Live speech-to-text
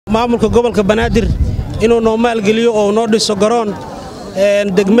maamulka gobolka Banaadir inuu noo maalgeliyo oo noo dhiso garoon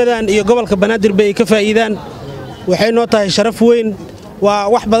degmadan iyo gobolka Banaadir bay ka faa'iidaan waxay noo tahay sharaf weyn waa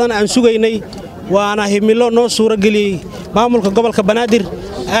wax badan aan sugaynay waana himilo noo suura galiyay maamulka gobolka Banaadir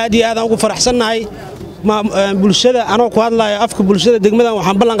aad iyo aad aan ugu faraxsanahay bulshada anoo ku hadlayo afka bulshada degmadan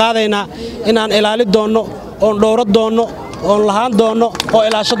waxaan ballan qaadaynaa inaan ilaali doono oo dhowro doono oo lahaan doono oo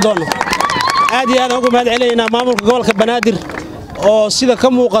ilaasho doono aad iyo aad ugu mahad celeynaa maamulka gobolka Banaadir oo sida ka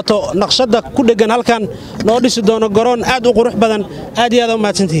muuqato naqshada ku dhagan halkan noo dhisi doono garoon aad u qurux badan aad iyo aad u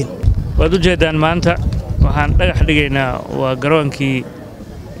mahadsantiin waad u jeedaan maanta waxaan dhagax dhigaynaa waa garoonkii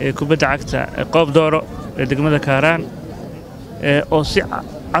kubadda cagta Qoobdooro ee degmada Kaaraan oo si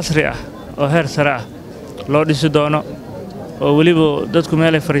casri ah oo heer sare ah loo dhisi doono oo waliba dadku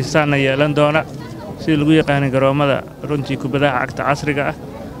meel ay fariistaan yeelan doona si lagu yaqaan garoomada runtii kubadaha cagta casriga ah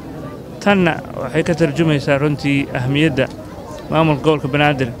tanna waxay ka tarjumaysaa runtii ahmiyadda maamulka gobolka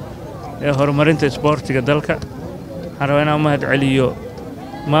Banaadir ee horumarinta isboortiga dalka waxaan rabaa inaan mahad celiyo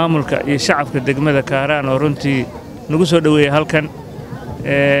maamulka iyo shacabka degmada Kaaraan oo runtii nagu soo dhaweeyay halkan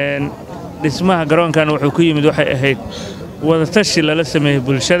dhismaha garoonkan wuxuu ku yimid waxay ahayd wada tashi lala sameeyay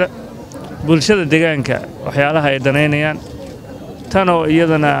bulshada deegaanka waxyaalaha ay daneynayaan tanoo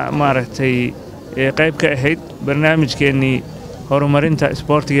iyadana maaragtay qayb ka ahayd barnaamijkeennii horumarinta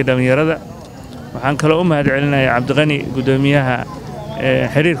isboortiga dhalinyarada waxaan kale u mahad celinayaa Cabdiqani Gudoomiyaha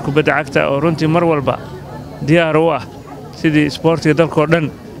xiriirka kubadda cagta oo runtii mar walba diyaar u ah sidii isboortiga dalka oo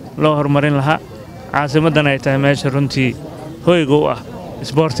dhan loo horumarin lahaa caasimadan ay tahay meesha runtii hoyga u ah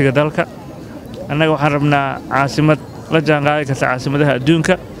isboortiga dalka annaga waxaan rabnaa caasimad la jaanqaadi karta caasimadaha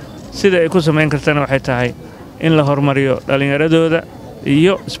adduunka sida ay ku samayn kartana waxay tahay in la horumariyo dhalinyaradooda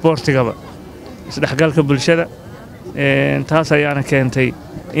iyo isboortigaba isdhexgalka bulshada taas ayaana keentay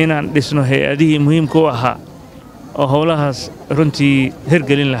inaan dhisno hay'adihii muhiimka u ahaa oo howlahaas runtii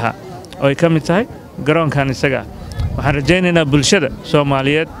hirgelin lahaa oo ay ka mid tahay garoonkan isaga waxaan rajaynaynaa bulshada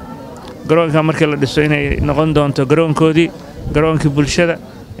Soomaaliyeed garoonka markii la dhiso inay noqon doonto garoonkoodii garoonkii bulshada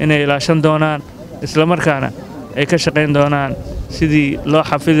inay ilaashan doonaan isla markaana ay ka shaqayn doonaan sidii loo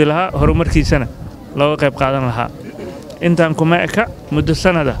xafidi lahaa horumarkiisana looga qayb qaadan lahaa intaan kuma eka muddo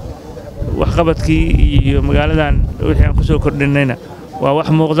sanada waxqabadkii iyo magaaladan wixii aan ku soo kordhinayna waa wax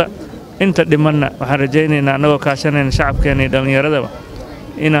muuqda inta dhimanna waxaan rajaynaynaa anagoo kaashanayna shacabkeena iyo dhalinyaradaba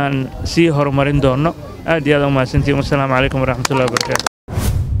inaan sii horumarin doono aad iyo aad u mahadsantiin. Wassalaamu calaykum waraxmatullaahi wabarakaatu.